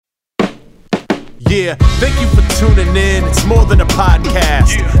Yeah, thank you for tuning in. It's more than a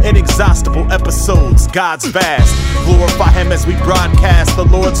podcast. Inexhaustible episodes, God's vast. Glorify Him as we broadcast the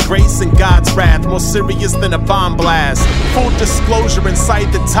Lord's grace and God's wrath. More serious than a bomb blast. Full disclosure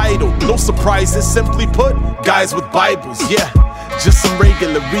inside the title. No surprises, simply put, guys with Bibles, yeah. Just some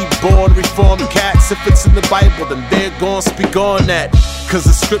regular, reborn, reformed cats. If it's in the Bible, then they're gon' speak on that. Cause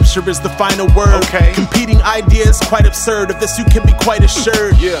the scripture is the final word. Okay. Competing ideas, quite absurd. Of this you can be quite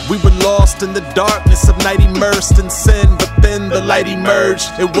assured. Yeah. We were lost in the darkness of night, immersed in sin. But then the light emerged.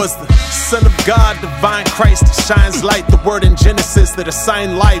 It was the Son of God, divine Christ, that shines light. The word in Genesis that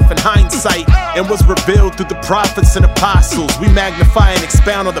assigned life in hindsight. And was revealed through the prophets and apostles. We magnify and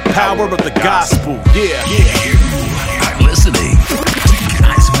expound on the power of the gospel. Yeah. You are listening to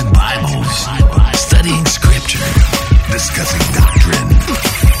Guys with Bibles, studying scripture, discussing doctrine,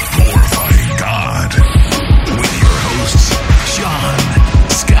 glorifying God, with your hosts, Sean,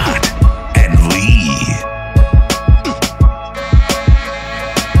 Scott, and Lee.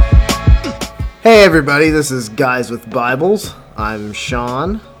 Hey everybody, this is Guys with Bibles. I'm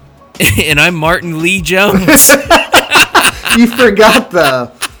Sean. And I'm Martin Lee Jones. You forgot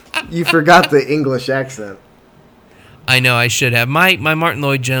the English accent. I know I should have. My Martin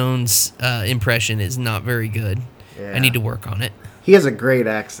Lloyd Jones impression is not very good. Yeah. I need to work on it. He has a great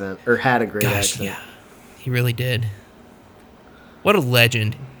accent, or had a great accent. Yeah, he really did. What a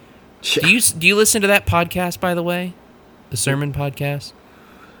legend. Do you listen to that podcast, by the way? The sermon podcast?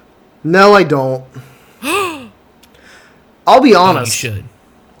 No, I don't. I'll be honest. You should.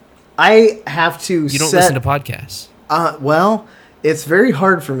 I have to You don't listen to podcasts. Well, it's very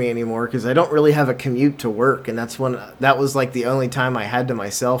hard for me anymore because I don't really have a commute to work, and that was like the only time I had to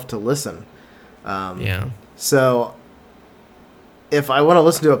myself to listen. Yeah. So if I want to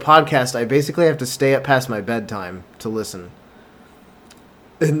listen to a podcast, I basically have to stay up past my bedtime to listen,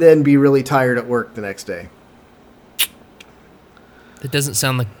 and then be really tired at work the next day. That doesn't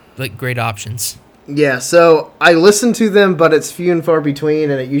sound like great options. Yeah, so I listen to them, but it's few and far between,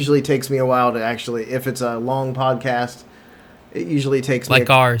 and it usually takes me a while to actually, if it's a long podcast, it usually takes me... Like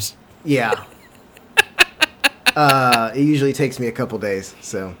ours. Yeah. It usually takes me a couple days,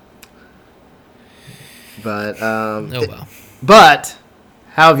 so... But, Oh, well. But,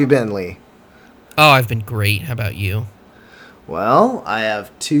 how have you been, Lee? Oh, I've been great. How about you? Well, I have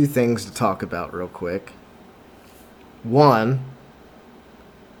two things to talk about real quick. One...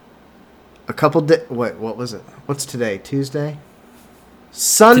 Wait, what was it? What's today? Tuesday?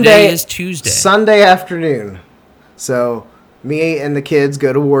 Sunday. Today is Tuesday. Sunday afternoon. So, me and the kids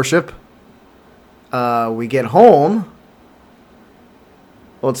go to worship. We get home.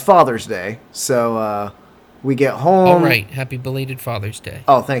 Well, it's Father's Day. So, we get home. All right. Happy belated Father's Day.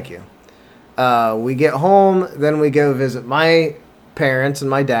 Oh, thank you. We get home. Then we go visit my parents and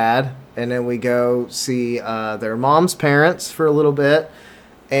my dad. And then we go see their mom's parents for a little bit.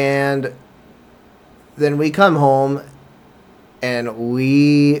 And... then we come home, and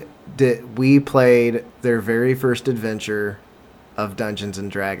we played their very first adventure of Dungeons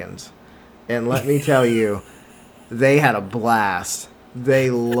and Dragons, and let me tell you, they had a blast. They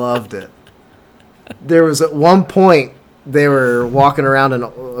loved it. There was at one point they were walking around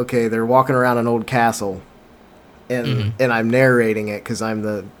they're walking around an old castle, and I'm narrating it because I'm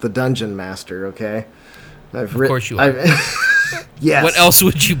the dungeon master. Okay, Of course you are. Yes. What else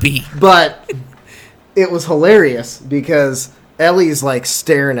would you be? But it was hilarious because Ellie's like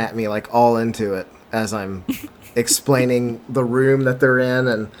staring at me like all into it as I'm explaining the room that they're in,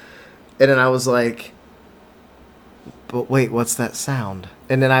 and then I was like, but wait, what's that sound?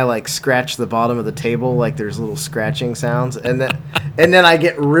 And then I like scratch the bottom of the table like there's little scratching sounds, and then I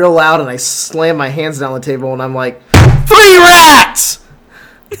get real loud and I slam my hands down the table and I'm like, 3 rats!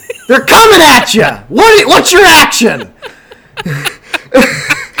 They're coming at you! What's your action?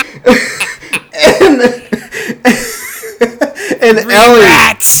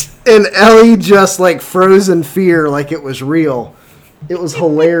 And Ellie just like froze in fear like it was real. It was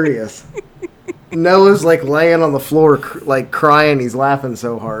hilarious. Noah's like laying on the floor like crying. He's laughing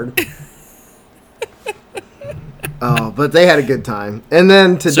so hard. Oh, but they had a good time. And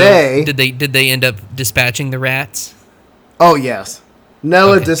then today... So did they end up dispatching the rats? Oh, yes.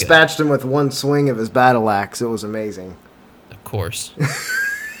 Noah dispatched him with one swing of his battle axe. It was amazing. Of course.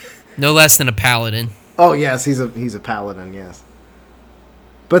 No less than a paladin. Oh, yes. He's a paladin, yes.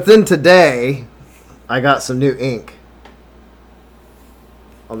 But then today, I got some new ink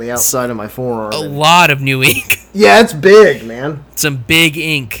on the outside of my forearm. A lot of new ink. Yeah, it's big, man. Some big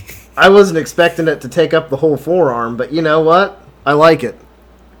ink. I wasn't expecting it to take up the whole forearm, but you know what? I like it.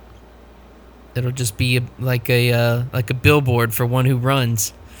 It'll just be like a billboard for one who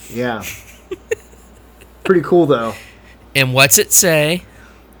runs. Yeah. pretty cool, though. And what's it say?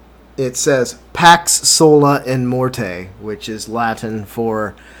 It says Pax Sola in Morte, which is Latin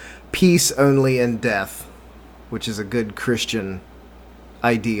for peace only in death, which is a good Christian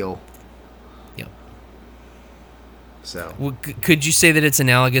ideal. Yep. So, Well, could you say that it's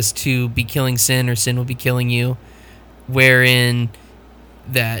analogous to be killing sin or sin will be killing you, wherein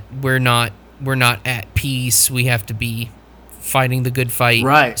that we're not at peace, we have to be fighting the good fight,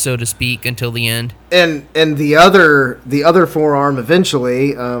 right, so to speak, until the end. And the other forearm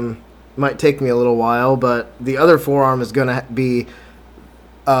eventually might take me a little while, but the other forearm is going to be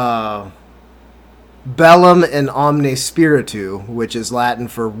Bellum in Omne Spiritu, which is Latin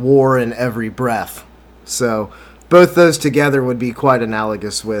for war in every breath. So both those together would be quite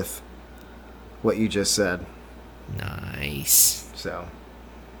analogous with what you just said. Nice. So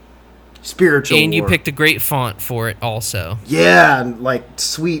spiritual and you war. picked a great font for it also. Yeah, like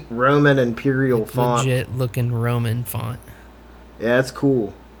sweet Roman imperial font. Legit looking Roman font. Yeah, it's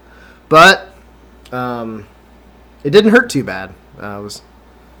cool. But it didn't hurt too bad. I was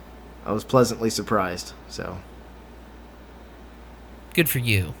pleasantly surprised. So good for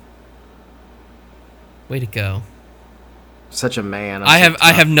you. Way to go. Such a man. I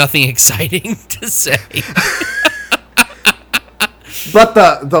have nothing exciting to say. But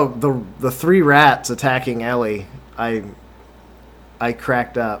the three rats attacking Ellie, I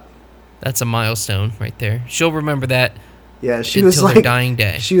cracked up. That's a milestone right there. She'll remember that. Yeah, she was like her dying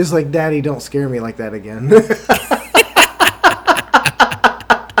day. She was like, "Daddy, don't scare me like that again." I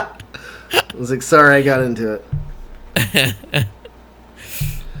was like, "Sorry, I got into it."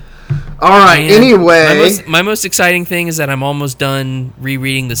 All right. And anyway, my most exciting thing is that I'm almost done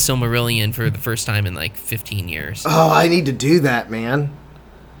rereading the Silmarillion for the first time in like 15 years. Oh, I need to do that, man.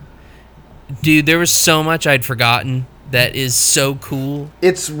 Dude, there was so much I'd forgotten that is so cool.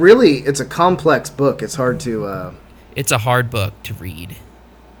 It's a complex book. It's hard to. It's a hard book to read.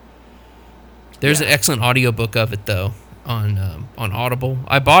 There's an excellent audiobook of it though on Audible.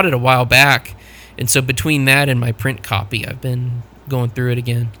 I bought it a while back, and so between that and my print copy, I've been going through it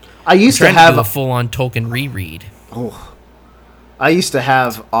again. I used to have a full-on Tolkien reread. Oh, I used to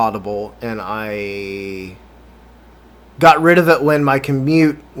have Audible, and I got rid of it when my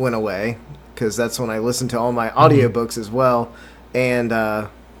commute went away, because that's when I listened to all my audiobooks as well, and I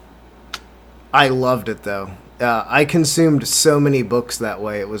loved it though. I consumed so many books that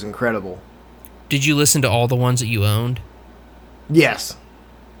way; it was incredible. Did you listen to all the ones that you owned? Yes.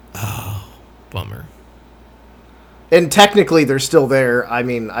 Oh, bummer. And technically, they're still there. I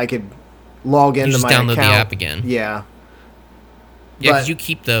mean, I could log into my account. Just download the app again. Yeah. Yeah, because you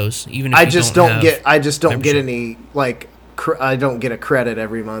keep those, even if I you just don't get membership. any like I don't get a credit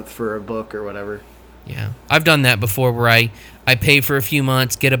every month for a book or whatever. Yeah, I've done that before, where I pay for a few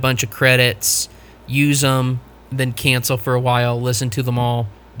months, get a bunch of credits, use them, then cancel for a while, listen to them all,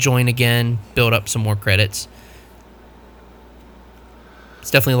 join again, build up some more credits. It's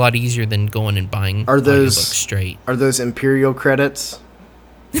definitely a lot easier than going and buying audiobooks straight. Are those Imperial credits?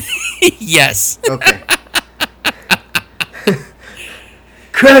 Yes. Okay.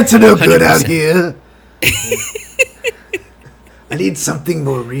 Credits are no 100%. good out here. I need something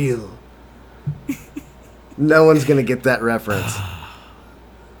more real. No one's gonna get that reference.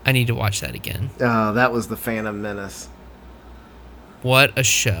 I need to watch that again. Oh, that was the Phantom Menace. What a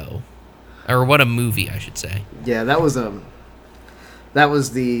show. Or what a movie, I should say. Yeah, that was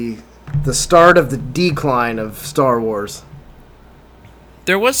the start of the decline of Star Wars.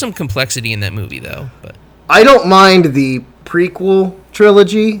 There was some complexity in that movie, though. But I don't mind the prequel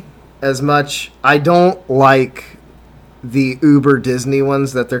trilogy as much. I don't like the Uber Disney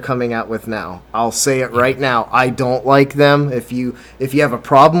ones that they're coming out with now. I'll say it right now. I don't like them. If you have a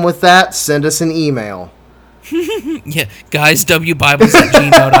problem with that, send us an email. yeah, guys,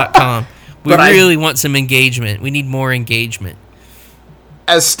 wbibles@gmail.com. We really want some engagement. We need more engagement.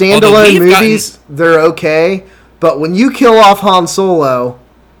 As standalone movies, they're okay. But when you kill off Han Solo,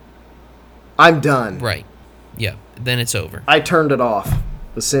 I'm done. Right. Yeah. Then it's over. I turned it off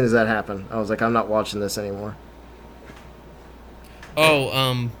as soon as that happened. I was like, I'm not watching this anymore.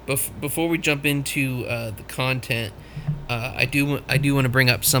 Oh, before we jump into the content, I do want to bring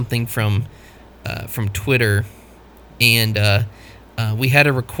up something from Twitter, and we had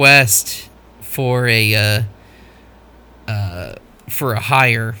a request for a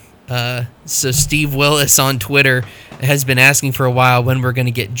hire. So Steve Willis on Twitter has been asking for a while when we're going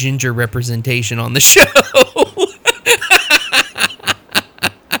to get ginger representation on the show.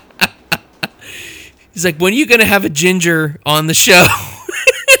 He's like, when are you going to have a ginger on the show?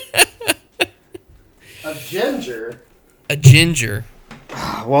 A ginger? A ginger.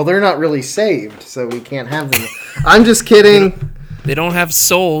 Well, they're not really saved, so we can't have them. I'm just kidding. They don't have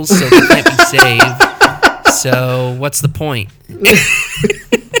souls, so they can't be saved. So what's the point?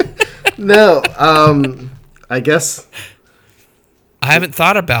 No, I guess. I haven't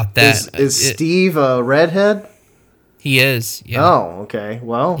thought about that. Is Steve a redhead? He is. Yeah. Oh, okay.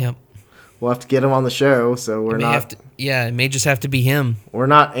 Well, Yep. we'll have to get him on the show. So we're not. It may just have to be him. We're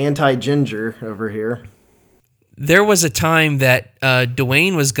not anti-ginger over here. There was a time that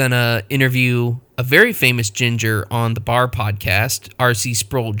Dwayne was gonna interview a very famous ginger on the Bar podcast, R.C.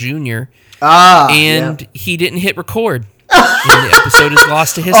 Sproul Jr. And he didn't hit record, and the episode is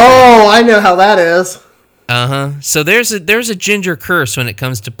lost to history. Oh, I know how that is. So there's a ginger curse when it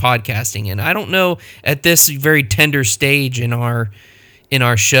comes to podcasting, and I don't know at this very tender stage in our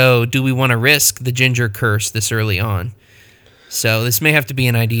show, do we want to risk the ginger curse this early on? So this may have to be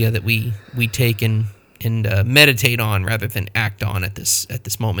an idea that we take and meditate on rather than act on at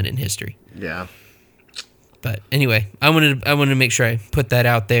this moment in history. Yeah. But anyway, I wanted to make sure I put that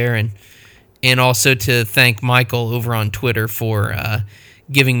out there, and also to thank Michael over on Twitter for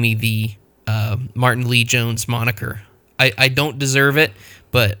giving me the Martin Lee Jones moniker. I don't deserve it,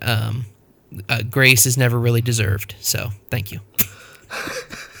 but grace is never really deserved. So thank you.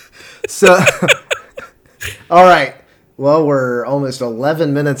 So, all right. Well, we're almost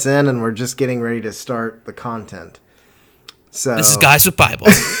 11 minutes in, and we're just getting ready to start the content. So this is Guys with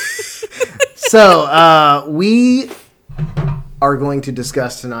Bibles. So we are going to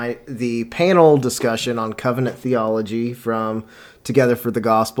discuss tonight the panel discussion on covenant theology from Together for the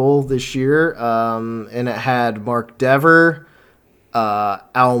Gospel this year, and it had Mark Dever,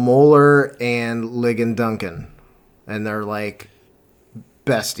 Al Mohler, and Ligon Duncan, and they're like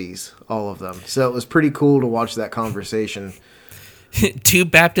besties, all of them. So it was pretty cool to watch that conversation. Two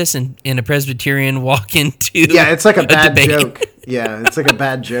Baptists and a Presbyterian walk into it's like a bad debate. joke. Yeah, it's like a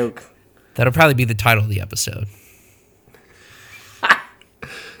bad joke. That'll probably be the title of the episode.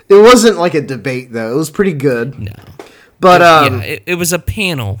 It wasn't like a debate though. It was pretty good. No. But it was a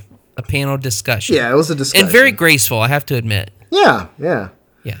panel discussion. Yeah, it was a discussion. And very graceful, I have to admit. Yeah. Yeah.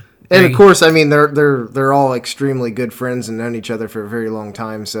 And of course, I mean they're all extremely good friends and known each other for a very long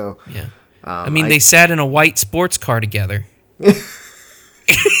time. So yeah, I mean they sat in a white sports car together.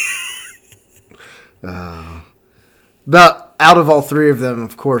 But out of all three of them,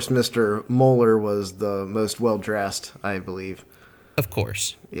 of course, Mr. Mohler was the most well dressed, I believe. Of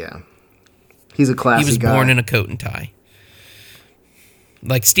course, yeah, he's a classy guy. He was born in a coat and tie,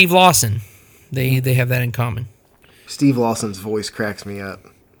 like Steve Lawson. They have that in common. Steve Lawson's voice cracks me up.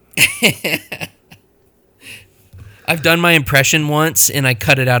 I've done my impression once, and I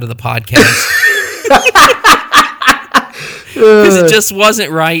cut it out of the podcast because it just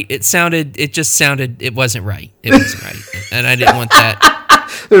wasn't right. It wasn't right. It wasn't right, and I didn't want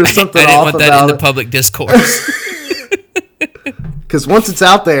that. There's something I didn't off want that about in the public discourse. Because once it's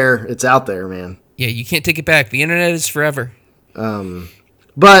out there, man. Yeah, you can't take it back. The internet is forever.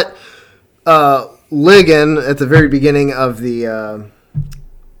 But Ligon, at the very beginning of the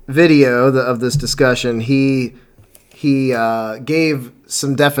video of this discussion, he gave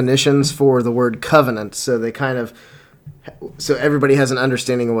some definitions for the word covenant, so everybody has an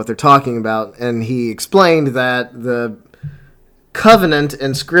understanding of what they're talking about, and he explained that the covenant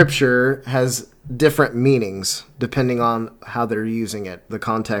in Scripture has different meanings depending on how they're using it, the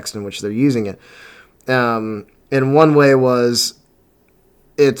context in which they're using it. And one way was,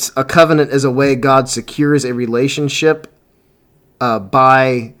 it's a covenant is a way God secures a relationship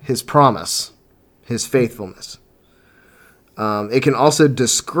by his promise, his faithfulness. It can also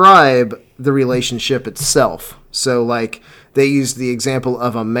describe the relationship itself. So, like, they use the example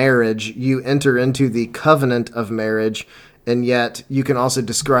of a marriage. You enter into the covenant of marriage, and yet you can also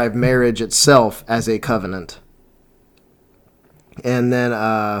describe marriage itself as a covenant. And then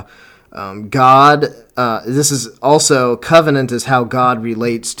God, this is also, covenant is how God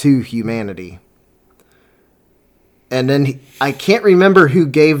relates to humanity. And then I can't remember who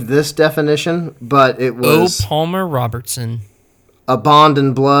gave this definition, but it was Palmer Robertson. A bond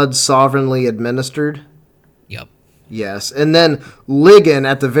in blood sovereignly administered. Yep. Yes. And then Ligon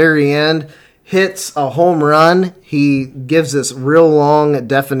at the very end hits a home run. He gives this real long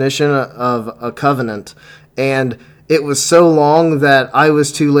definition of a covenant. And it was so long that I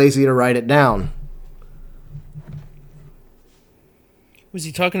was too lazy to write it down. Was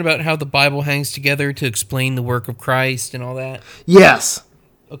he talking about how the Bible hangs together to explain the work of Christ and all that? Yes.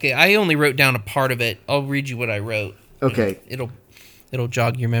 Okay, I only wrote down a part of it. I'll read you what I wrote. Okay. It'll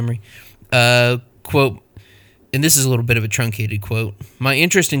jog your memory. Quote, and this is a little bit of a truncated quote. My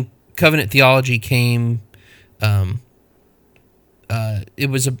interest in covenant theology came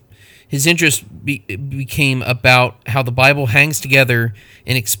his interest became about how the Bible hangs together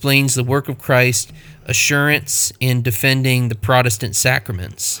and explains the work of Christ, assurance, and defending the Protestant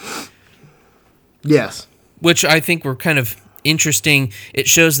sacraments. Yes. Which I think were kind of interesting. It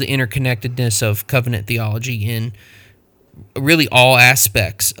shows the interconnectedness of covenant theology in really all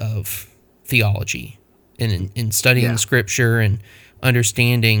aspects of theology, and in studying Scripture and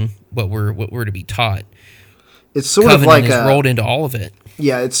understanding what we're to be taught. It's sort covenant of like is rolled into all of it.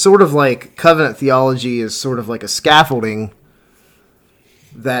 Yeah, it's sort of like covenant theology is sort of like a scaffolding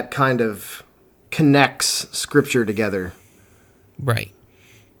that kind of connects Scripture together. Right.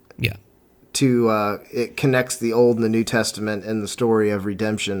 Yeah. It connects the Old and the New Testament and the story of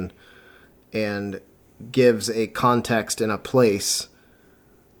redemption, and gives a context and a place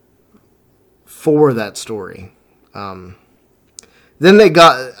for that story. Then they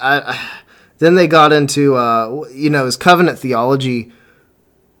got into is covenant theology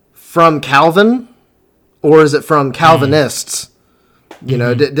from Calvin, or is it from Calvinists? You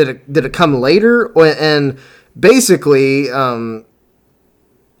know, did it come later? And basically,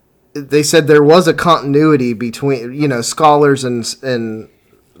 they said there was a continuity between, scholars and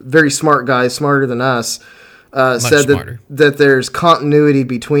very smart guys, smarter than us, said that there's continuity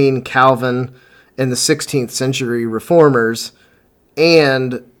between Calvin and the 16th century reformers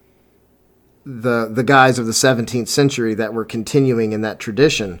and the guys of the 17th century that were continuing in that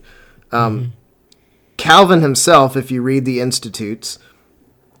tradition. Calvin himself, if you read the Institutes,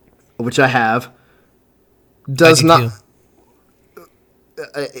 which I have,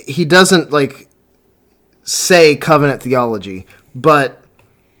 he doesn't say covenant theology, but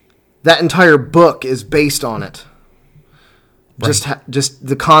that entire book is based on it. Right. Just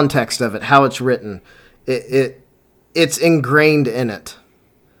the context of it, how it's written, it's ingrained in it.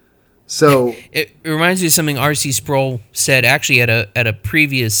 So it reminds me of something R.C. Sproul said actually at a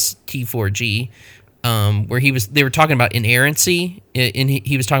previous T4G, where they were talking about inerrancy, and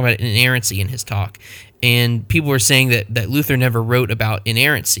he was talking about inerrancy in his talk, and people were saying that Luther never wrote about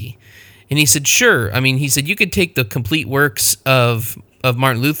inerrancy, and he said, sure. I mean, he said you could take the complete works of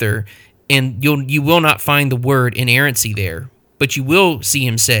Martin Luther, and you will not find the word inerrancy there, but you will see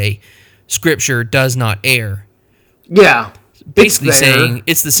him say, Scripture does not err. Yeah. Basically saying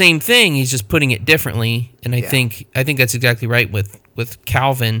it's the same thing, he's just putting it differently, and I think that's exactly right with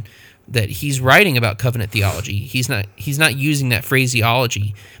Calvin, that he's writing about covenant theology. He's not using that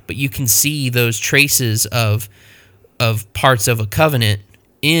phraseology, but you can see those traces of parts of a covenant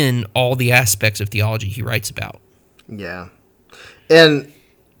in all the aspects of theology he writes about. Yeah. And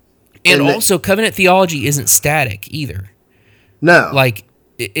also covenant theology isn't static either. No. Like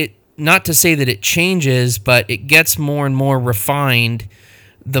it not to say that it changes, but it gets more and more refined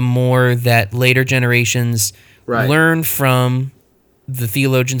the more that later generations learn from the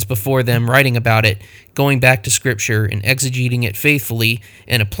theologians before them writing about it, going back to Scripture and exegeting it faithfully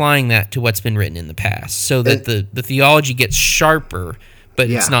and applying that to what's been written in the past, so that the theology gets sharper, but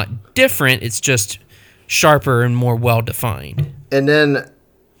it's not different, it's just sharper and more well-defined. And then,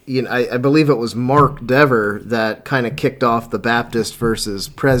 I believe it was Mark Dever that kind of kicked off the Baptist versus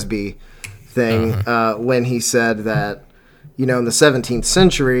Presby thing, when he said that, in the 17th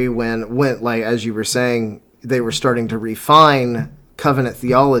century, when as you were saying, they were starting to refine covenant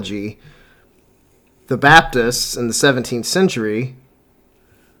theology, the Baptists in the 17th century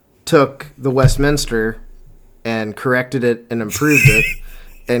took the Westminster and corrected it and improved it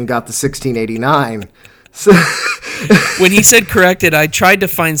and got the 1689. So when he said corrected, I tried to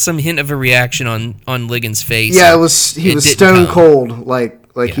find some hint of a reaction on Ligon's face. Yeah, he was stone cold,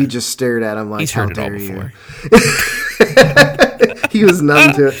 he just stared at him like, he's how heard it all dare you. before. He was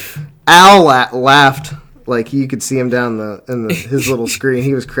numb to it. Al laughed. Like, you could see him down his little screen.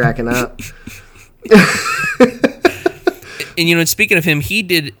 He was cracking up. And, speaking of him,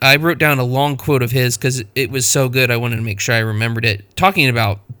 I wrote down a long quote of his because it was so good I wanted to make sure I remembered it, talking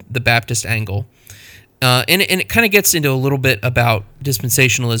about the Baptist angle. And it kind of gets into a little bit about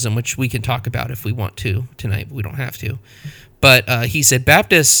dispensationalism, which we can talk about if we want to tonight, but we don't have to. But he said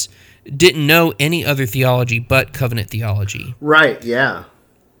Baptists didn't know any other theology but covenant theology. Right, yeah.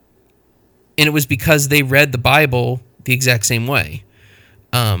 And it was because they read the Bible the exact same way.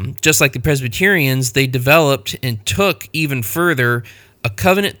 Just like the Presbyterians, they developed and took even further a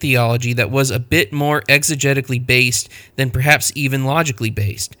covenant theology that was a bit more exegetically based than perhaps even logically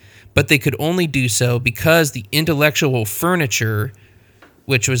based. But they could only do so because the intellectual furniture,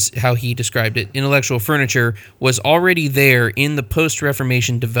 which was how he described it, intellectual furniture was already there in the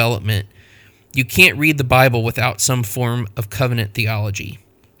post-Reformation development. You can't read the Bible without some form of covenant theology.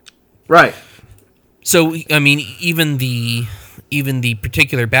 Right. So, I mean, even even the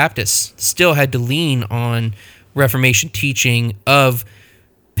particular Baptists still had to lean on Reformation teaching of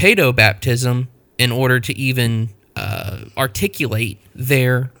paedo-baptism in order to even articulate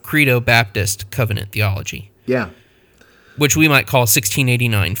their Credo Baptist covenant theology. Yeah. Which we might call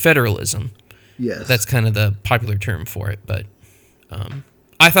 1689 federalism. Yes. That's kind of the popular term for it. But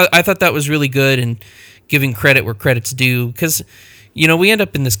I thought that was really good, and giving credit where credit's due, because, we end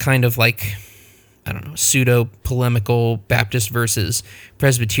up in this kind of pseudo-polemical Baptist versus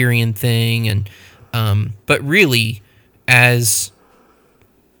Presbyterian thing, and but really, as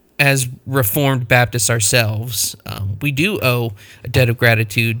Reformed Baptists ourselves, we do owe a debt of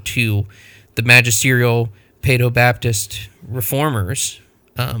gratitude to the magisterial Paedo-Baptist reformers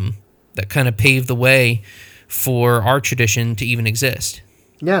that kind of paved the way for our tradition to even exist.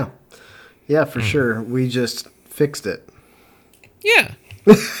 Yeah. Yeah, for sure. We just fixed it. Yeah.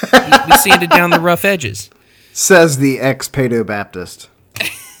 we sanded down the rough edges. Says the ex-Paedo-Baptist.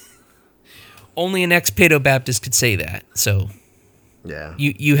 Only an ex-Paedo-Baptist could say that, so yeah,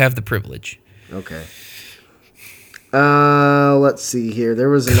 you have the privilege. Okay. Let's see here. There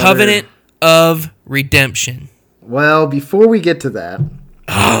was another... Covenant of Redemption. Well, before we get to that,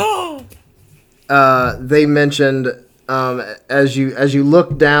 they mentioned as you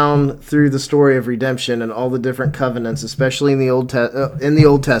look down through the story of redemption and all the different covenants, especially in the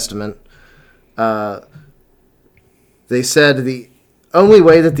Old Testament, they said the only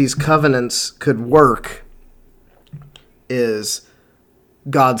way that these covenants could work is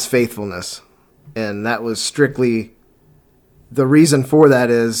God's faithfulness, and that was strictly the reason for that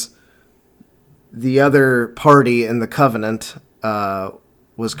is the other party in the covenant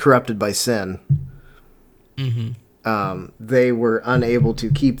was corrupted by sin. Mm-hmm. They were unable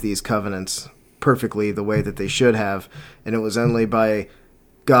to keep these covenants perfectly the way that they should have, and it was only by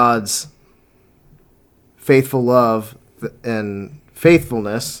God's faithful love and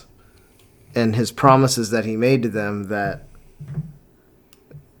faithfulness and his promises that he made to them that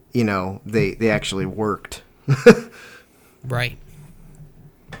they actually worked. Right.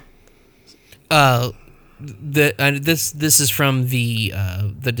 This is from the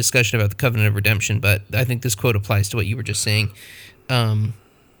discussion about the covenant of redemption, but I think this quote applies to what you were just saying.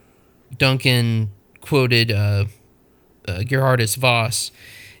 Duncan quoted Gerhardus Voss,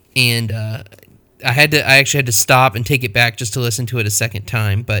 and I actually had to stop and take it back just to listen to it a second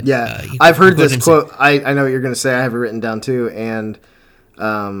time. But yeah, I've heard this quote. I know what you're going to say. I have it written down too, and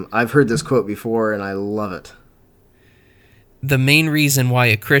I've heard this quote before, and I love it. The main reason why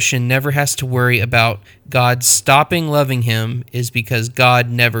a Christian never has to worry about God stopping loving him is because God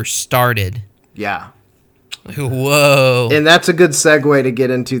never started. Yeah. Whoa. And that's a good segue to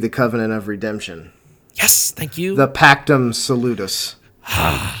get into the covenant of redemption. Yes, thank you. The Pactum Salutis.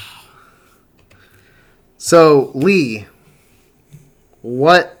 So, Lee,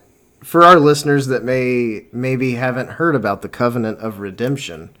 what, for our listeners that maybe haven't heard about the covenant of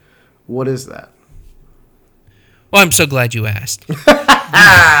redemption, what is that? Well, I'm so glad you asked.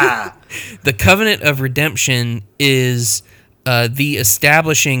 The covenant of redemption is the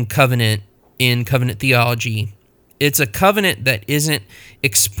establishing covenant in covenant theology. It's a covenant that isn't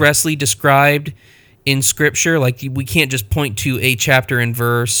expressly described in Scripture. Like, we can't just point to a chapter and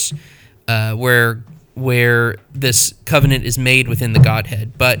verse where this covenant is made within the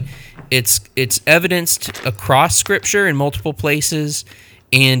Godhead, but it's evidenced across Scripture in multiple places,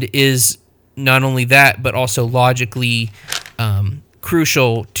 and is not only that, but also logically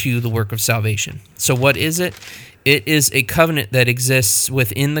crucial to the work of salvation. So what is it? It is a covenant that exists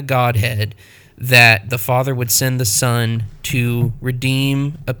within the Godhead, that the Father would send the Son to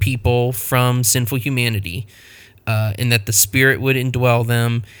redeem a people from sinful humanity, and that the Spirit would indwell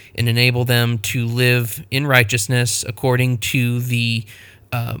them and enable them to live in righteousness according to the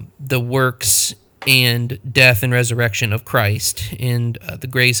works and death and resurrection of Christ, and the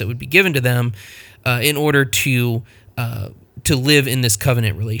grace that would be given to them in order to live in this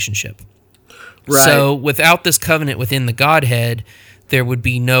covenant relationship. Right. So without this covenant within the Godhead, there would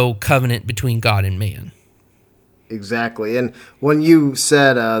be no covenant between God and man. Exactly. And when you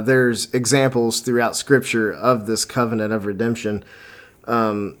said there's examples throughout Scripture of this covenant of redemption,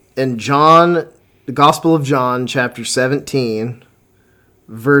 in John, the Gospel of John, chapter 17,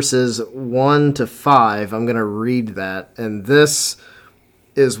 verses 1 to 5, I'm going to read that. And this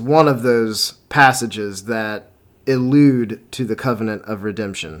is one of those passages that allude to the covenant of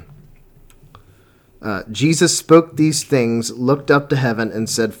redemption. Jesus spoke these things, looked up to heaven, and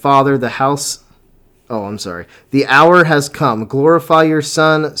said, Father, the house Oh, I'm sorry. The hour has come. Glorify your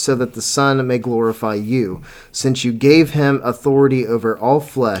Son, so that the Son may glorify you, since you gave him authority over all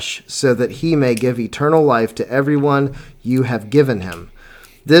flesh, so that he may give eternal life to everyone you have given him.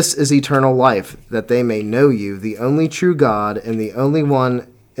 This is eternal life, that they may know you, the only true God, and the only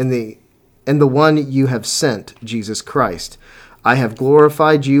one, and the one you have sent, Jesus Christ. I have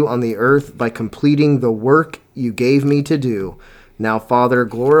glorified you on the earth by completing the work you gave me to do. Now, Father,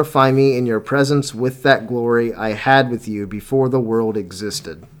 glorify me in your presence with that glory I had with you before the world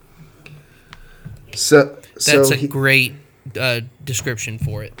existed. That's a great description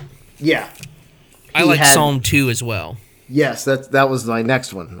for it. Yeah. I like Psalm 2 as well. Yes, that was my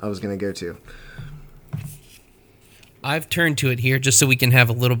next one I was going to go to. I've turned to it here just so we can have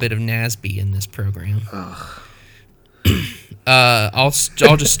a little bit of NASB in this program. I'll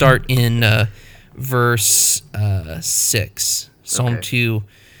just start in verse 6. Psalm 2.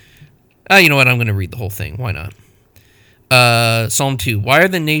 You know what? I'm going to read the whole thing. Why not? Psalm 2. Why are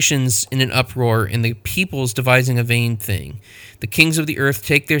the nations in an uproar and the peoples devising a vain thing? The kings of the earth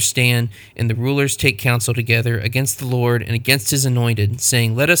take their stand, and the rulers take counsel together against the Lord and against his anointed,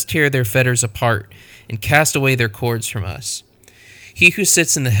 saying, Let us tear their fetters apart and cast away their cords from us. He who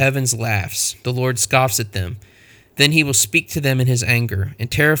sits in the heavens laughs. The Lord scoffs at them. Then he will speak to them in his anger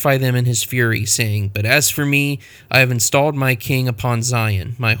and terrify them in his fury, saying, But as for me, I have installed my king upon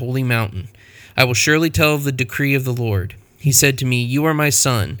Zion, my holy mountain. I will surely tell of the decree of the Lord. He said to me, You are my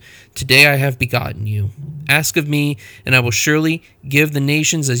son. Today I have begotten you. Ask of me, and I will surely give the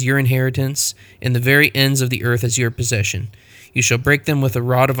nations as your inheritance, and the very ends of the earth as your possession. You shall break them with a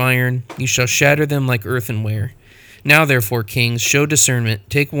rod of iron. You shall shatter them like earthenware. Now, therefore, kings, show discernment.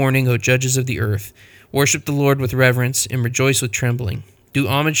 Take warning, O judges of the earth. Worship the Lord with reverence, and rejoice with trembling. Do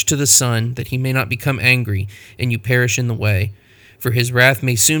homage to the Son, that he may not become angry, and you perish in the way. For his wrath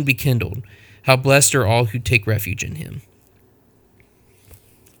may soon be kindled. How blessed are all who take refuge in him.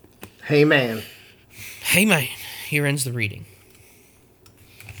 Hey, man. Hey, man. Here ends the reading.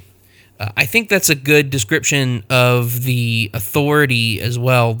 I think that's a good description of the authority as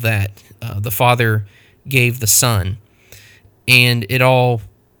well that the Father gave the Son. And it all...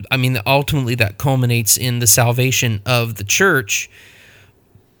 ultimately that culminates in the salvation of the church,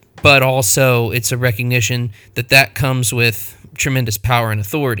 but also it's a recognition that comes with tremendous power and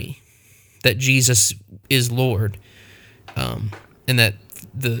authority, that Jesus is Lord, and that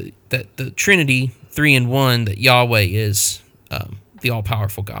the Trinity, 3 in 1, that Yahweh is the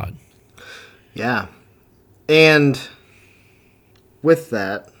all-powerful God. Yeah. And with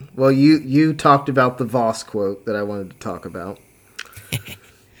that, well, you talked about the Voss quote that I wanted to talk about.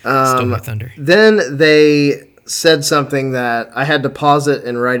 Stole my thunder. Then they said something that I had to pause it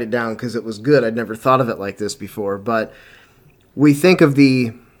and write it down because it was good. I'd never thought of it like this before. But we think of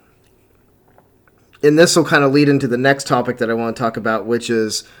and this will kind of lead into the next topic that I want to talk about, which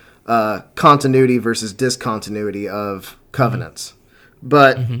is continuity versus discontinuity of covenants.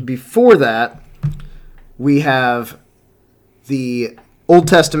 But before that, we have the Old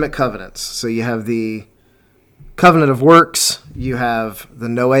Testament covenants. So you have the covenant of works, you have the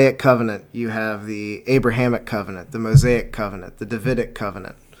Noahic covenant, you have the Abrahamic covenant, the Mosaic covenant, the Davidic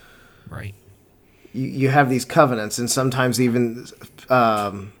covenant. Right. You have these covenants, and sometimes even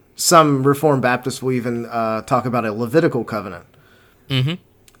some Reformed Baptists will even talk about a Levitical covenant,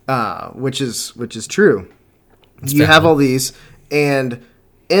 which is true. You have all these, and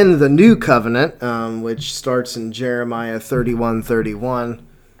in the New Covenant, which starts in Jeremiah 31:31.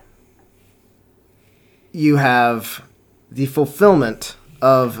 You have the fulfillment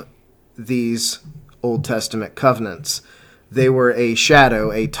of these Old Testament covenants. They were a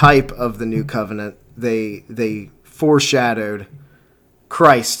shadow, a type of the new covenant. They foreshadowed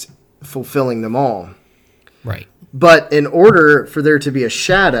Christ fulfilling them all. Right. But in order for there to be a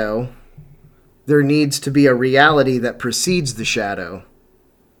shadow, there needs to be a reality that precedes the shadow.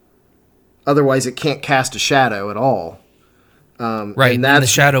 Otherwise, it can't cast a shadow at all. Right, and the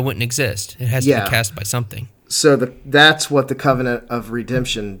shadow wouldn't exist. It has to be cast by something. So that's what the covenant of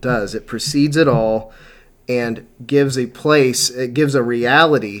redemption does. It precedes it all and gives a place, it gives a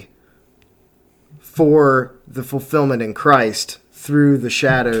reality for the fulfillment in Christ through the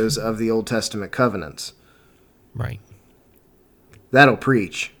shadows of the Old Testament covenants. Right. That'll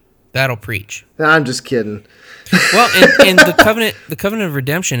preach. I'm just kidding. Well, and the covenant of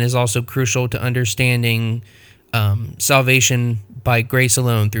redemption is also crucial to understanding salvation by grace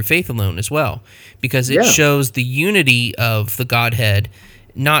alone, through faith alone as well, because it shows the unity of the Godhead,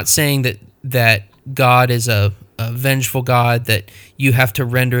 not saying that God is a vengeful God, that you have to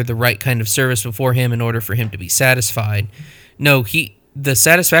render the right kind of service before him in order for him to be satisfied. No, the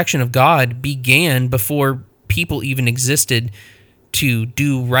satisfaction of God began before people even existed to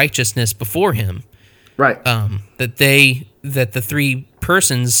do righteousness before him. Right. That the three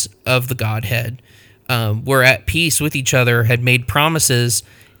persons of the Godhead were at peace with each other, had made promises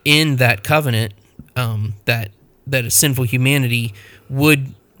in that covenant that a sinful humanity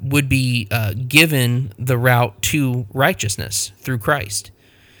would be given the route to righteousness through Christ.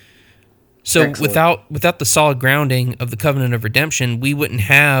 So Excellent. without the solid grounding of the covenant of redemption, we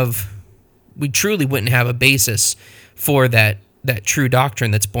truly wouldn't have a basis for that true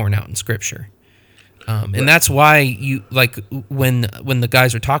doctrine that's borne out in Scripture. And that's why you, like, when the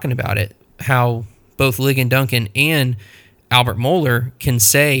guys were talking about it, how both Ligon Duncan and Albert Mohler can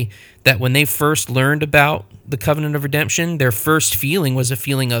say that when they first learned about the covenant of redemption, their first feeling was a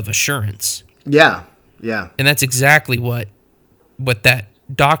feeling of assurance. Yeah. Yeah. And that's exactly what that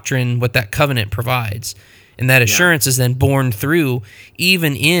doctrine, what that covenant provides. And that assurance is then born through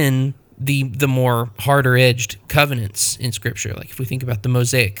even in the more harder-edged covenants in Scripture. Like if we think about the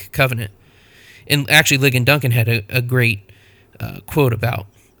Mosaic covenant. And actually, Ligon Duncan had a great quote about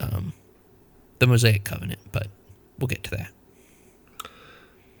the Mosaic covenant, but we'll get to that.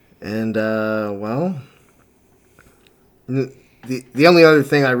 And, well, the only other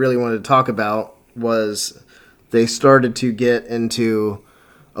thing I really wanted to talk about was they started to get into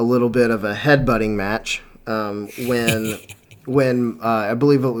a little bit of a headbutting match when I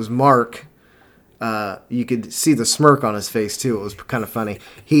believe it was Mark. You could see the smirk on his face too. It was kind of funny.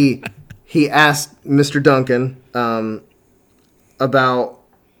 He asked Mr. Duncan about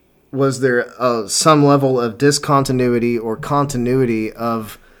was there some level of discontinuity or continuity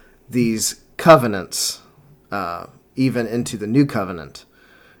of these covenants, even into the new covenant.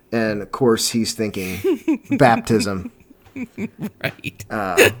 And of course, he's thinking baptism. Right.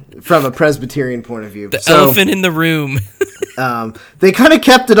 From a Presbyterian point of view. The elephant in the room. They kind of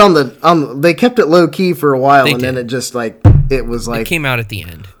kept it they kept it low key for a while, They and then did. it was like It came out at the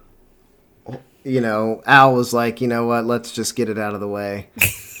end. Al was like, you know what, let's just get it out of the way.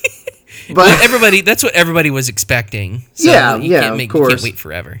 But That's what everybody was expecting. So of you can't course. wait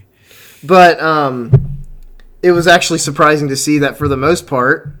forever. But it was actually surprising to see that for the most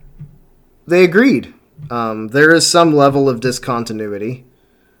part, they agreed. There is some level of discontinuity.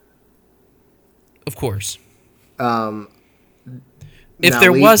 Of course. If Now,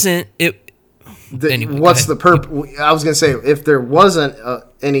 there wasn't, anyway, what's the purpose? I was going to say, if there wasn't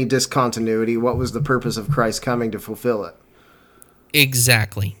any discontinuity, what was the purpose of Christ coming to fulfill it?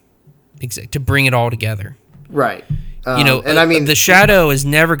 Exactly. To bring it all together. Right. And I mean, the shadow is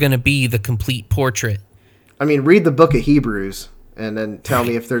never going to be the complete portrait. I mean, read the book of Hebrews and then tell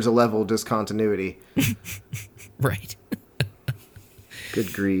me if there's a level of discontinuity. Right.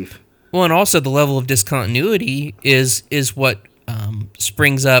 Good grief. Well, and also the level of discontinuity is what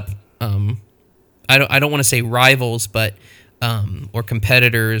springs up. I don't want to say rivals, but or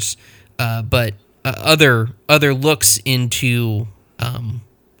competitors, but other looks into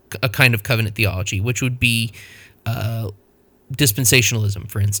a kind of covenant theology, which would be dispensationalism,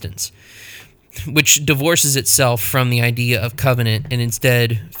 for instance, which divorces itself from the idea of covenant and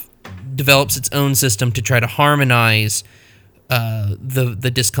instead develops its own system to try to harmonize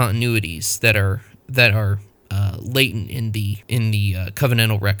the discontinuities that are latent in the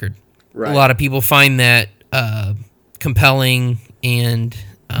covenantal record. Right. A lot of people find that compelling and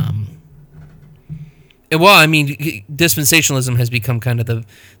well, I mean, dispensationalism has become kind of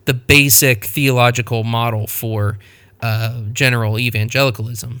the basic theological model for general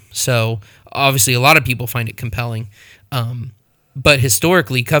evangelicalism. So obviously, a lot of people find it compelling. But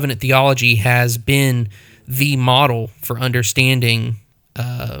historically, covenant theology has been the model for understanding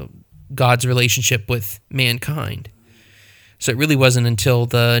God's relationship with mankind. So it really wasn't until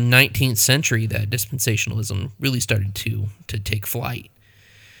the 19th century that dispensationalism really started to take flight.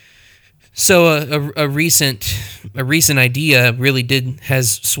 So a recent idea really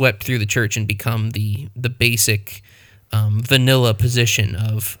has swept through the church and become the basic vanilla position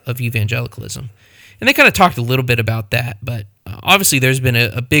of evangelicalism. And they kind of talked a little bit about that, but obviously there's been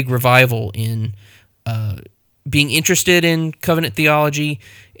a big revival in being interested in covenant theology,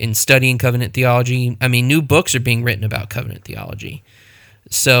 in studying covenant theology. I mean, new books are being written about covenant theology.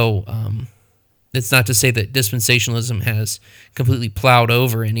 So it's not to say that dispensationalism has completely plowed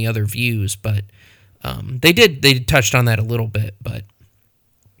over any other views, but they touched on that a little bit, but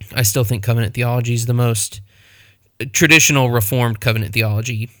I still think covenant theology is the most traditional Reformed covenant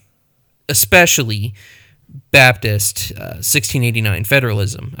theology, especially Baptist 1689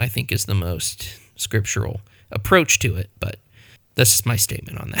 federalism, I think is the most scriptural approach to it, but that's just my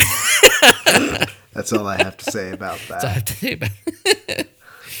statement on that. That's all I have to say about that. That's all I have to say about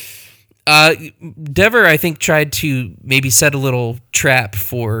Dever, I think, tried to maybe set a little trap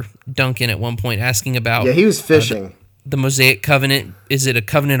for Duncan at one point, asking about... Yeah, he was fishing. The Mosaic covenant. Is it a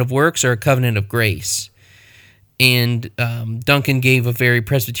covenant of works or a covenant of grace? And Duncan gave a very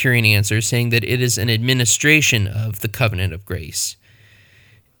Presbyterian answer, saying that it is an administration of the covenant of grace.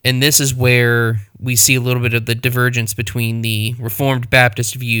 And this is where we see a little bit of the divergence between the Reformed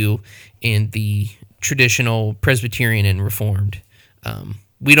Baptist view and the traditional Presbyterian and Reformed.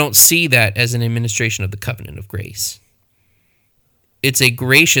 We don't see that as an administration of the covenant of grace. It's a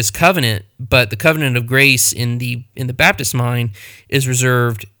gracious covenant, but the covenant of grace in the Baptist mind is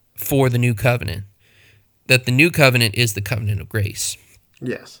reserved for the new covenant. That the new covenant is the covenant of grace.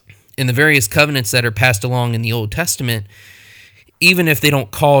 Yes. And the various covenants that are passed along in the Old Testament, even if they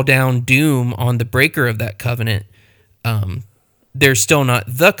don't call down doom on the breaker of that covenant, they're still not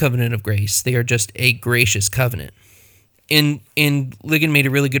the covenant of grace. They are just a gracious covenant. And Ligon made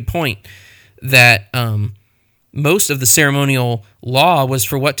a really good point that most of the ceremonial law was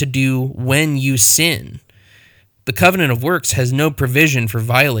for what to do when you sin. The covenant of works has no provision for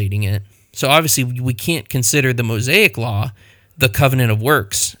violating it. So obviously we can't consider the Mosaic law the covenant of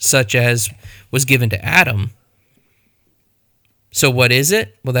works, such as was given to Adam. So what is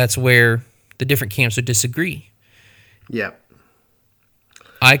it? Well, that's where the different camps would disagree. Yeah.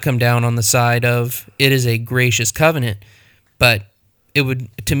 I come down on the side of it is a gracious covenant, but it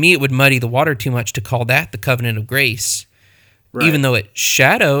would muddy the water too much to call that the covenant of grace. Right. Even though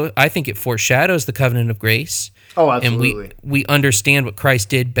I think it foreshadows the covenant of grace. Oh, absolutely. And we understand what Christ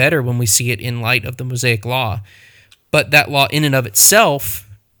did better when we see it in light of the Mosaic law. But that law in and of itself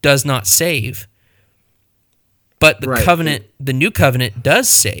does not save. But the covenant, the new covenant, does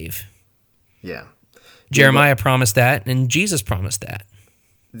save. Yeah. Jeremiah promised that, and Jesus promised that.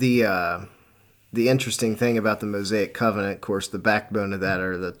 The interesting thing about the Mosaic covenant, of course, the backbone of that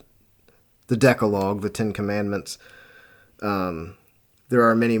are the Decalogue, the Ten Commandments. There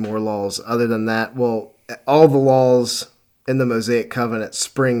are many more laws other than that. Well, all the laws in the Mosaic covenant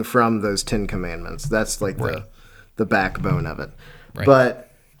spring from those 10 commandments. That's like the backbone of it. Right.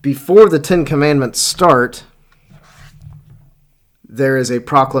 But before the 10 commandments start, there is a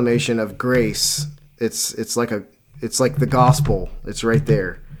proclamation of grace. It's like the gospel. It's right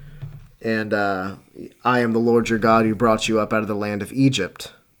there. And I am the Lord your God who brought you up out of the land of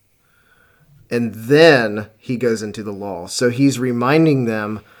Egypt. And then he goes into the law. So he's reminding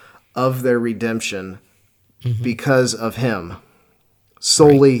them of their redemption because of him.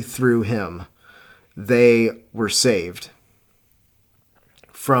 Solely through him, they were saved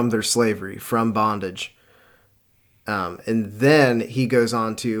from their slavery, from bondage. And then he goes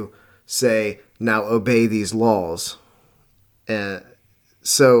on to say, now obey these laws. And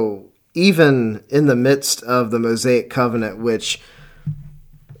so even in the midst of the Mosaic covenant, which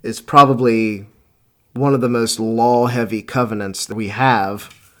is probably one of the most law-heavy covenants that we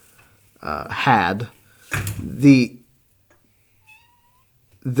have had.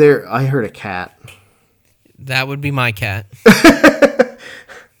 I heard a cat. That would be my cat.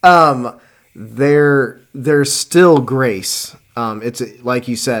 There's still grace. It's like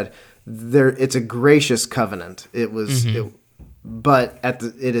you said, it's a gracious covenant. It was, but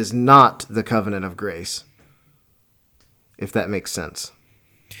it is not the covenant of grace. If that makes sense.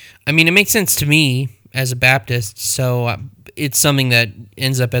 I mean, it makes sense to me as a Baptist, so it's something that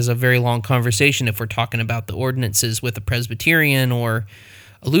ends up as a very long conversation if we're talking about the ordinances with a Presbyterian or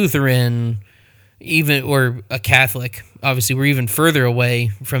a Lutheran, or a Catholic. Obviously, we're even further away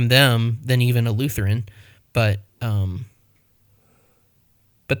from them than even a Lutheran, but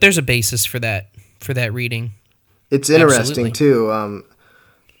there's a basis for that reading. It's interesting too.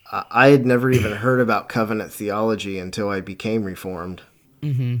 I had never even heard about covenant theology until I became Reformed.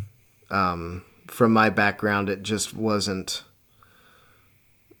 From my background, it just wasn't.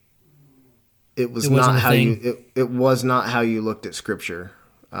 It was not how you. It was not how you looked at Scripture.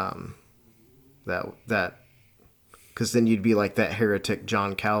 That because then you'd be like that heretic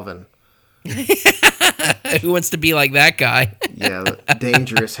John Calvin. Who wants to be like that guy? Yeah, the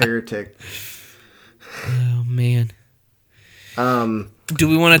dangerous heretic. Oh man. Do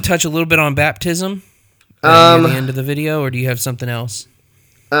we want to touch a little bit on baptism near the end of the video, or do you have something else?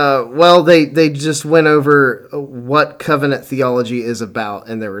 Well, they just went over what covenant theology is about,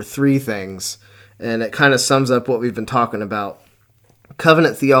 and there were 3 things, and it kind of sums up what we've been talking about.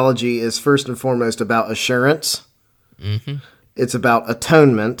 Covenant theology is first and foremost about assurance. It's about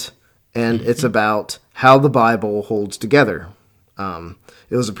atonement, and it's about how the Bible holds together.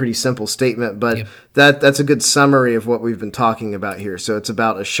 It was a pretty simple statement, but Yep. that's a good summary of what we've been talking about here. So it's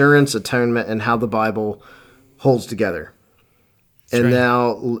about assurance, atonement, and how the Bible holds together. And right.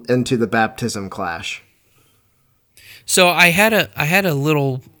 now into the baptism clash. So I had a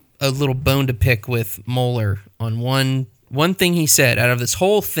little bone to pick with Moeller on one thing he said out of this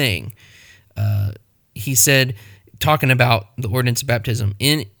whole thing. He said, talking about the ordinance of baptism,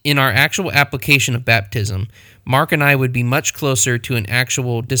 in our actual application of baptism, Mark and I would be much closer to an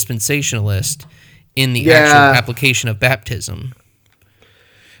actual dispensationalist in the actual application of baptism.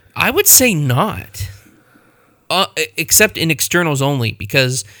 I would say not, except in externals only,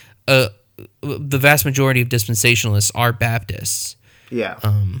 because the vast majority of dispensationalists are Baptists. Yeah.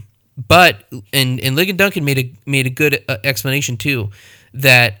 But and Ligon Duncan made a good explanation too,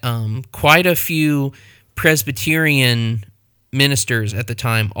 that quite a few Presbyterian ministers at the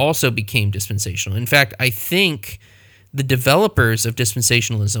time also became dispensational. In fact, I think the developers of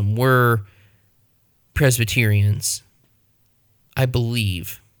dispensationalism were Presbyterians. I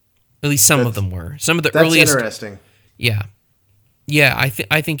believe, at least some of them were. Some of the That's earliest. interesting. Yeah, I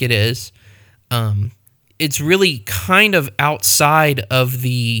think it is. It's really kind of outside of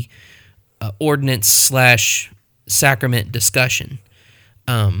the ordinance / sacrament discussion.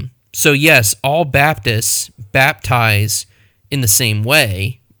 So yes, all Baptists baptize in the same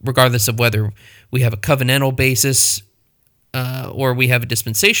way, regardless of whether we have a covenantal basis or we have a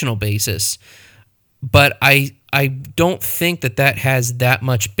dispensational basis. But I don't think that has that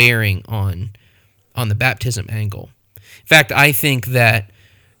much bearing on the baptism angle. In fact, I think that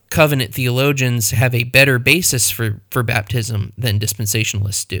covenant theologians have a better basis for baptism than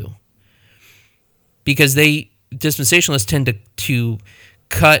dispensationalists do, because dispensationalists tend to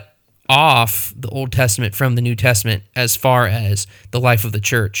cut off the Old Testament from the New Testament as far as the life of the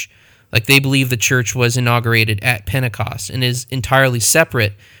church. Like, they believe the church was inaugurated at Pentecost and is entirely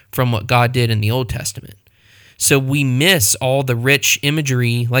separate from what God did in the Old Testament. So we miss all the rich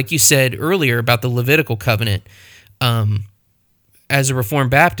imagery, like you said earlier about the Levitical covenant. As a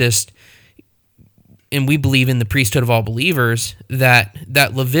Reformed Baptist, and we believe in the priesthood of all believers, that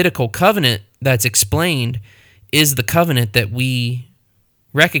Levitical covenant that's explained is the covenant that we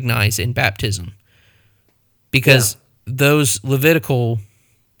recognize in baptism, because those Levitical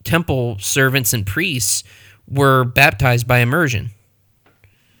temple servants and priests were baptized by immersion.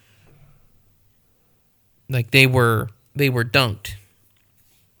 Like, they were dunked.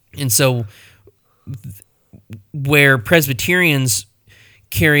 And so where Presbyterians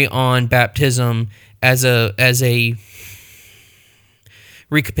carry on baptism as a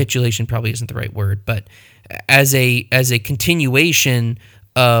recapitulation, probably isn't the right word, but as a continuation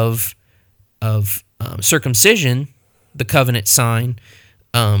of circumcision, the covenant sign,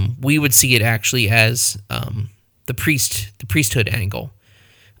 we would see it actually as the priesthood angle,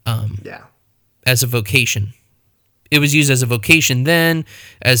 as a vocation. It was used as a vocation then,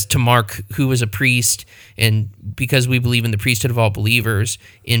 as to mark who was a priest, and because we believe in the priesthood of all believers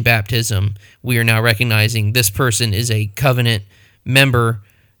in baptism, we are now recognizing this person is a covenant member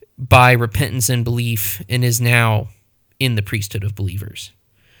by repentance and belief and is now in the priesthood of believers.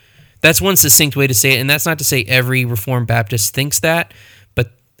 That's one succinct way to say it, and that's not to say every Reformed Baptist thinks that,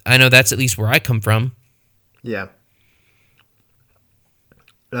 but I know that's at least where I come from. Yeah.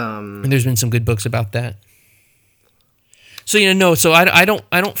 And there's been some good books about that. So so I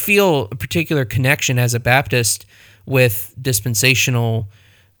don't feel a particular connection as a Baptist with dispensational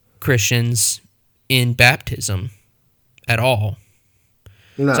Christians in baptism at all.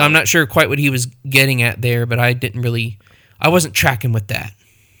 No. So I'm not sure quite what he was getting at there, but I wasn't tracking with that.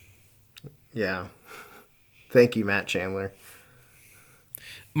 Yeah. Thank you, Matt Chandler.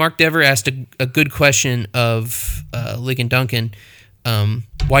 Mark Dever asked a good question of Ligon Duncan.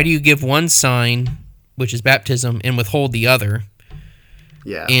 Why do you give one sign, which is baptism, and withhold the other?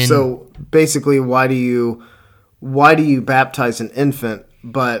 Yeah. So basically, why do you baptize an infant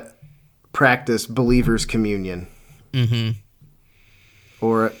but practice believer's communion? Mm-hmm.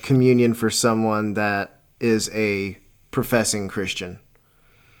 Or communion for someone that is a professing Christian.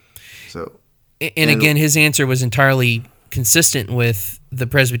 So, and again, his answer was entirely consistent with the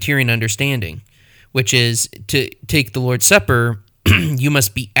Presbyterian understanding, which is to take the Lord's Supper, you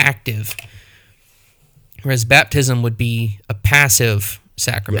must be active, whereas baptism would be a passive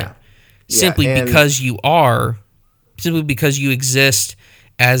sacrament. Yeah. Simply because you exist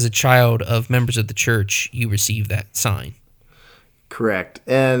as a child of members of the church, you receive that sign. Correct.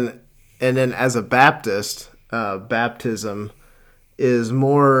 And then as a Baptist, baptism is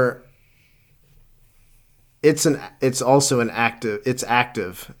more. It's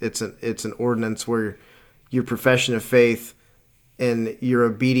active. It's an ordinance where your profession of faith and your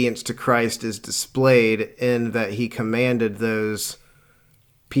obedience to Christ is displayed in that he commanded those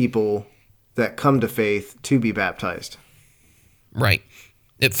people that come to faith to be baptized. Right.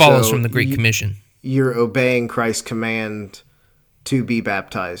 It follows So from the Great Commission. You're obeying Christ's command to be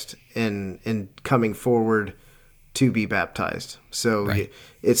baptized and coming forward to be baptized. So Right.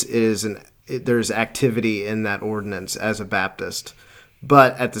 there's activity in that ordinance as a Baptist,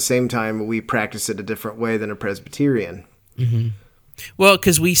 but at the same time we practice it a different way than a Presbyterian. Well,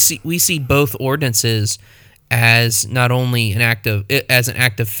 because we see both ordinances as not only an act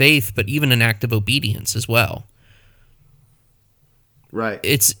of faith, but even an act of obedience as well. Right.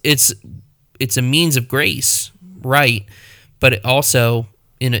 It's a means of grace, right? But it also,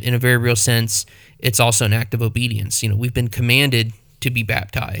 in a very real sense, it's also an act of obedience. We've been commanded to be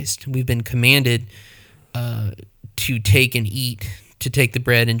baptized. We've been commanded to take and eat, to take the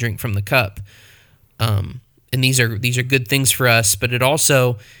bread and drink from the cup. And these are good things for us, but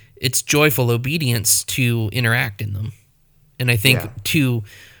it's joyful obedience to interact in them. And I think to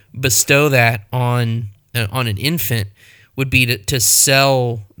bestow that on an infant would be to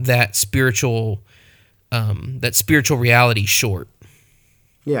sell that spiritual reality short.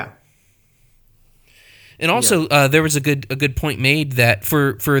 Yeah. And also, there was a good point made that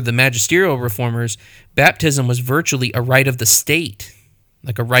for the magisterial reformers, baptism was virtually a right of the state,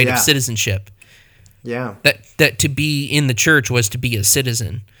 like a right of citizenship. Yeah. That to be in the church was to be a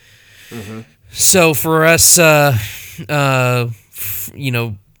citizen. So for us,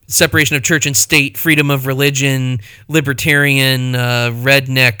 separation of church and state, freedom of religion, libertarian,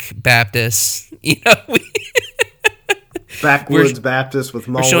 redneck Baptists, Backwoods Baptists with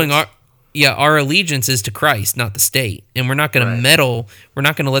mullets. we're showing our allegiance is to Christ, not the state, and we're not going to meddle. We're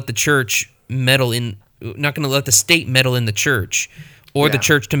not going to let the church meddle in. Not going to let the state meddle in the church, or the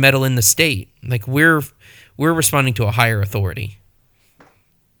church to meddle in the state. Like we're responding to a higher authority.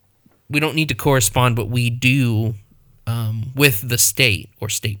 We don't need to correspond what we do with the state or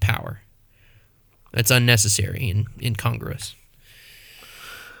state power. That's unnecessary and incongruous.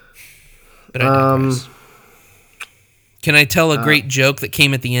 But I digress. Can I tell a great joke that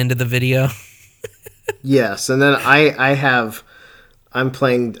came at the end of the video? Yes, and then I'm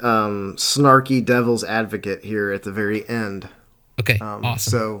playing snarky devil's advocate here at the very end. Okay,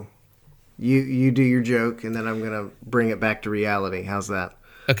 awesome. So you do your joke, and then I'm going to bring it back to reality. How's that?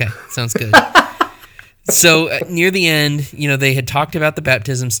 Okay, sounds good. So near the end, they had talked about the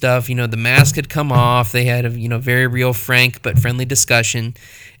baptism stuff. The mask had come off. They had a very real, frank but friendly discussion.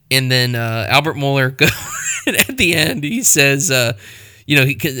 And then Albert Mohler, at the end, he says, and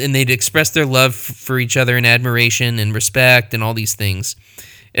they'd expressed their love for each other and admiration and respect and all these things.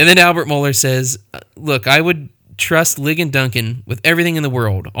 And then Albert Mohler says, look, I would trust Ligon Duncan with everything in the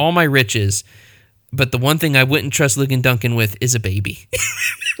world, all my riches, but the one thing I wouldn't trust Ligon Duncan with is a baby.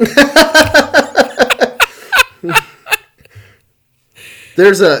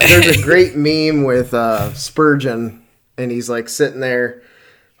 There's a great meme with Spurgeon, and he's like sitting there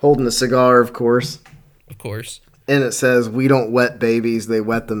holding a cigar, of course. Of course. And it says, "We don't wet babies, they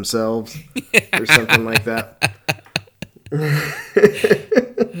wet themselves," or something like that.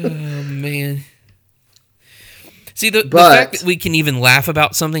 Oh, man. See, the fact that we can even laugh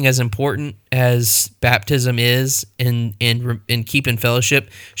about something as important as baptism is and keep in fellowship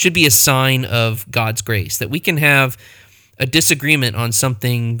should be a sign of God's grace, that we can have a disagreement on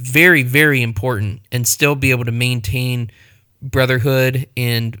something very, very important and still be able to maintain brotherhood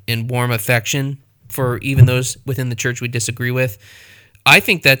and warm affection for even those within the church we disagree with. I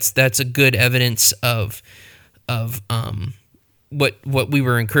think that's a good evidence of what we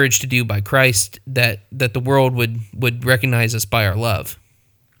were encouraged to do by Christ, that the world would recognize us by our love.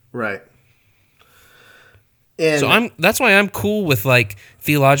 Right. And so that's why I'm cool with like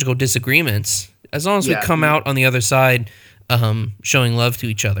theological disagreements, as long as we come out on the other side showing love to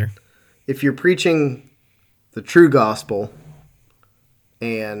each other. If you're preaching the true gospel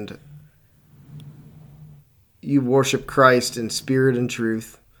and you worship Christ in spirit and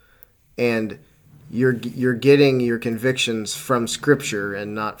truth, and you're getting your convictions from Scripture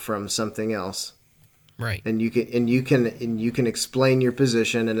and not from something else, right? And you can explain your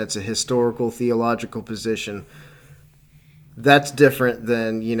position, and it's a historical theological position. That's different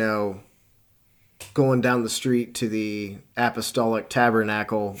than going down the street to the Apostolic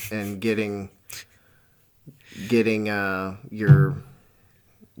Tabernacle and getting your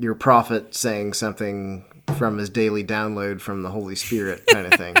prophet saying something from his daily download from the Holy Spirit, kind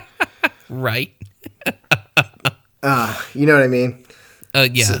of thing. Right. You know what I mean?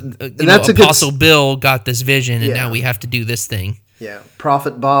 Yeah. So, and that's Apostle Bill got this vision, and now we have to do this thing. Yeah.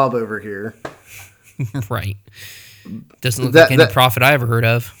 Prophet Bob over here. Right. Doesn't look like any prophet I ever heard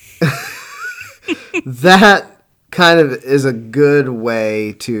of. That kind of is a good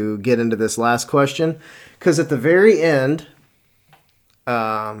way to get into this last question, because at the very end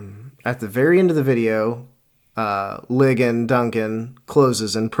of the video, Ligon Duncan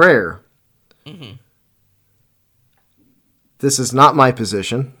closes in prayer. Mm-hmm. This is not my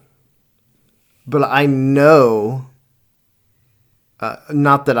position, but I know,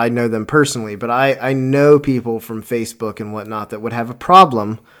 not that I know them personally, but I know people from Facebook and whatnot that would have a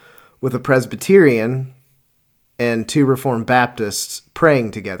problem with a Presbyterian and two Reformed Baptists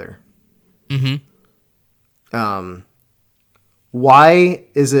praying together. Mm-hmm. Why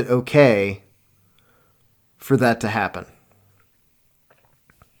is it okay for that to happen?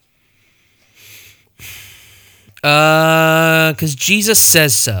 Because Jesus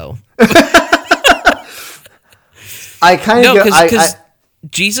says so. I kind of because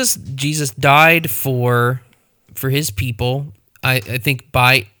Jesus died for his people. I think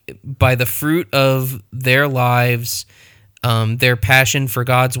by the fruit of their lives, their passion for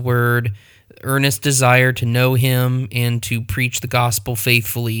God's word, earnest desire to know Him and to preach the gospel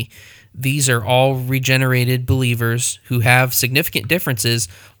faithfully. These are all regenerated believers who have significant differences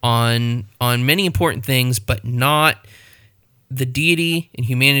on many important things, but not the deity and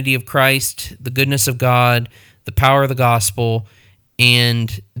humanity of Christ, the goodness of God, the power of the gospel,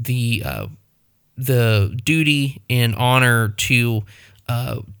 and the duty and honor to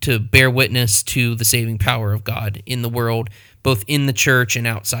bear witness to the saving power of God in the world, both in the church and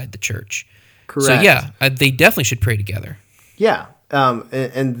outside the church. Correct. So yeah, they definitely should pray together. Yeah,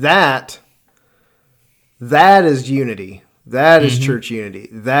 and that is unity. That is church unity.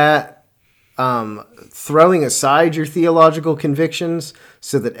 That throwing aside your theological convictions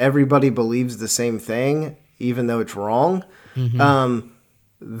so that everybody believes the same thing, even though it's wrong,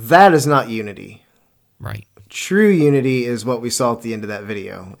 that is not unity. Right. True unity is what we saw at the end of that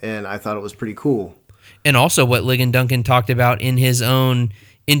video, and I thought it was pretty cool. And also what Ligon Duncan talked about in his own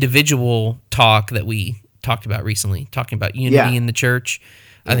individual talk that we talked about recently, talking about unity in the church.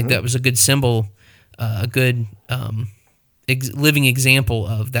 I think that was a good symbol, a good living example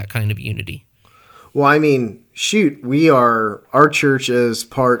of that kind of unity. Well, I mean, shoot, our church is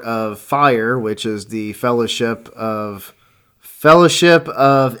part of FIRE, which is the Fellowship of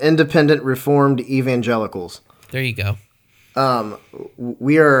Independent Reformed Evangelicals. There you go.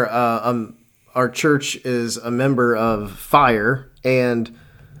 We are, our church is a member of FIRE,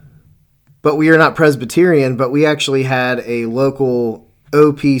 but we are not Presbyterian, but we actually had a local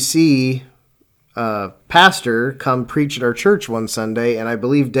OPC pastor come preach at our church one Sunday, and I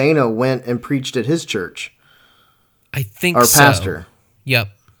believe Dana went and preached at his church. I think our so. pastor. Yep.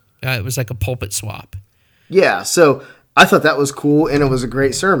 It was like a pulpit swap. Yeah, so I thought that was cool, and it was a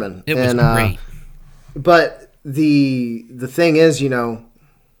great sermon. It was great. But the thing is,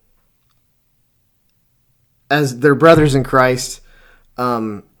 as their brothers in Christ,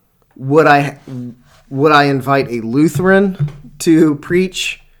 would I invite a Lutheran to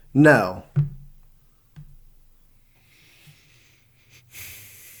preach? No.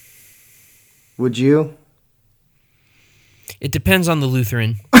 Would you? It depends on the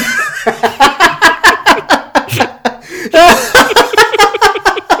Lutheran.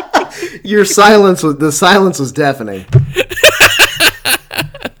 The silence was deafening.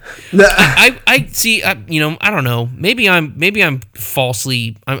 I see. I don't know. Maybe I'm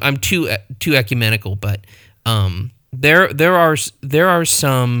falsely. I'm too ecumenical, but there are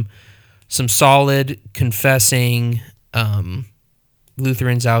some solid confessing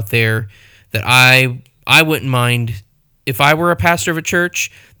Lutherans out there that I wouldn't mind if I were a pastor of a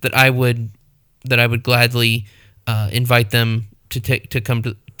church that I would gladly invite them to come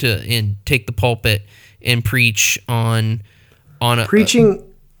to and take the pulpit and preach on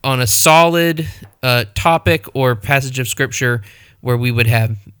a solid topic or passage of scripture where we would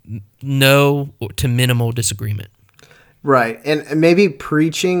have no to minimal disagreement. Right, and maybe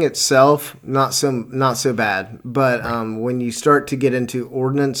preaching itself not so bad, but when you start to get into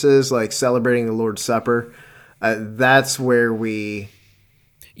ordinances like celebrating the Lord's Supper, that's where we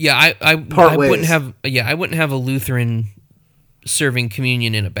I wouldn't have a Lutheran serving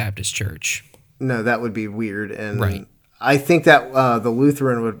communion in a Baptist church. No, that would be weird, and right. I think that the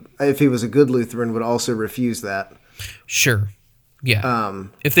Lutheran would, if he was a good Lutheran, would also refuse that. Sure. Yeah.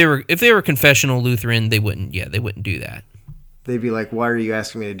 If they were confessional Lutheran, they wouldn't do that. They'd be like, "Why are you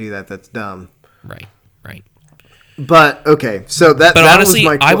asking me to do that? That's dumb." Right. But okay, so that honestly,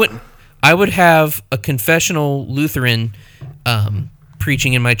 was my I would have a confessional Lutheran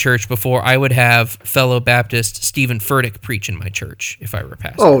preaching in my church before I would have fellow Baptist Stephen Furtick preach in my church if I were a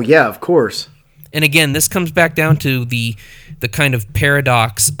pastor. Oh yeah, of course. And again, this comes back down to the kind of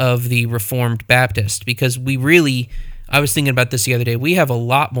paradox of the Reformed Baptist, because I was thinking about this the other day, we have a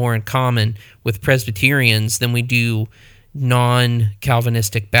lot more in common with Presbyterians than we do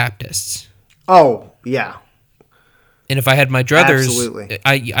non-Calvinistic Baptists. Oh, yeah. And if I had my druthers, Absolutely.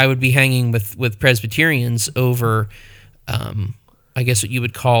 I would be hanging with Presbyterians over, I guess what you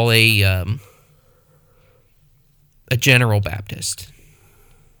would call a general Baptist.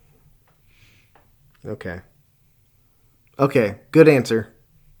 Okay, good answer.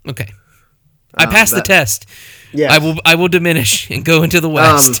 Okay. I passed the test. Yes. I will diminish and go into the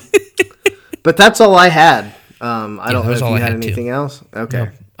West. But that's all I had. I don't know if all you I had had, too. anything else. Okay.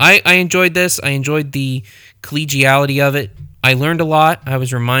 No. I enjoyed this. I enjoyed the collegiality of it. I learned a lot. I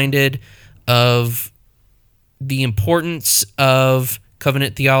was reminded of the importance of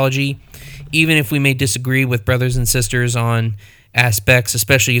covenant theology, even if we may disagree with brothers and sisters on aspects,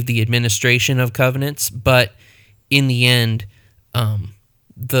 especially of the administration of covenants. But in the end,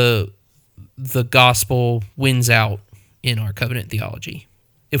 the gospel wins out in our covenant theology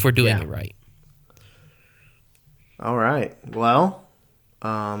if we're doing it right. All right. Well,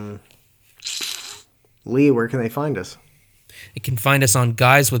 Lee, where can they find us? You can find us on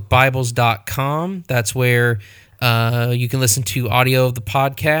guyswithbibles.com. That's where you can listen to audio of the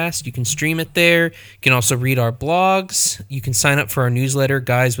podcast. You can stream it there. You can also read our blogs. You can sign up for our newsletter,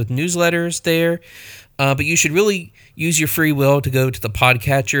 Guys with Newsletters, there. But you should really use your free will to go to the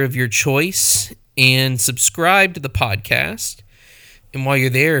podcatcher of your choice and subscribe to the podcast. And while you're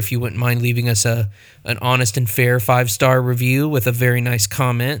there, if you wouldn't mind leaving us an honest and fair 5-star review with a very nice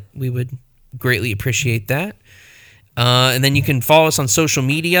comment, we would greatly appreciate that. And then you can follow us on social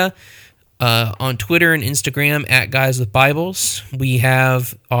media, on Twitter and Instagram at Guys with Bibles. We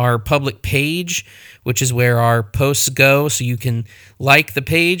have our public page, which is where our posts go, so you can like the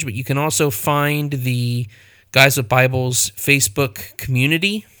page, but you can also find the Guys with Bibles Facebook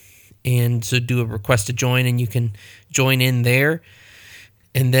community, and so do a request to join, and you can join in there.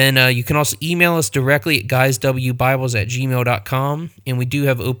 And then you can also email us directly at guyswbibles@gmail.com, and we do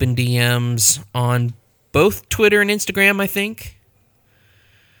have open DMs on both Twitter and Instagram, I think.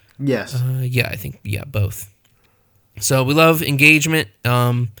 Yes. I think both. So we love engagement,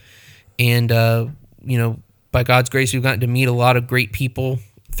 and by God's grace, we've gotten to meet a lot of great people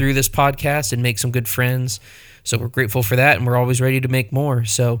through this podcast and make some good friends. So we're grateful for that, and we're always ready to make more.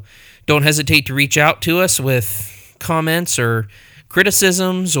 So don't hesitate to reach out to us with comments or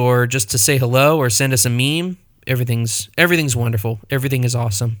criticisms, or just to say hello or send us a meme. Everything's wonderful. Everything is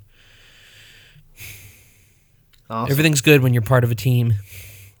awesome. Everything's good when you're part of a team.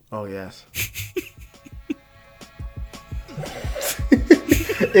 Oh, yes.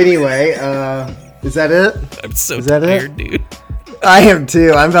 Anyway, is that it? I'm so Is that tired, it? dude. I am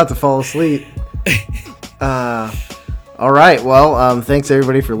too. I'm about to fall asleep. All right. Well, thanks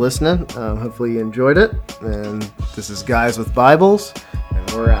everybody for listening. Hopefully you enjoyed it. And this is Guys with Bibles,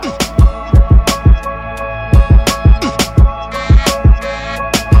 and we're out.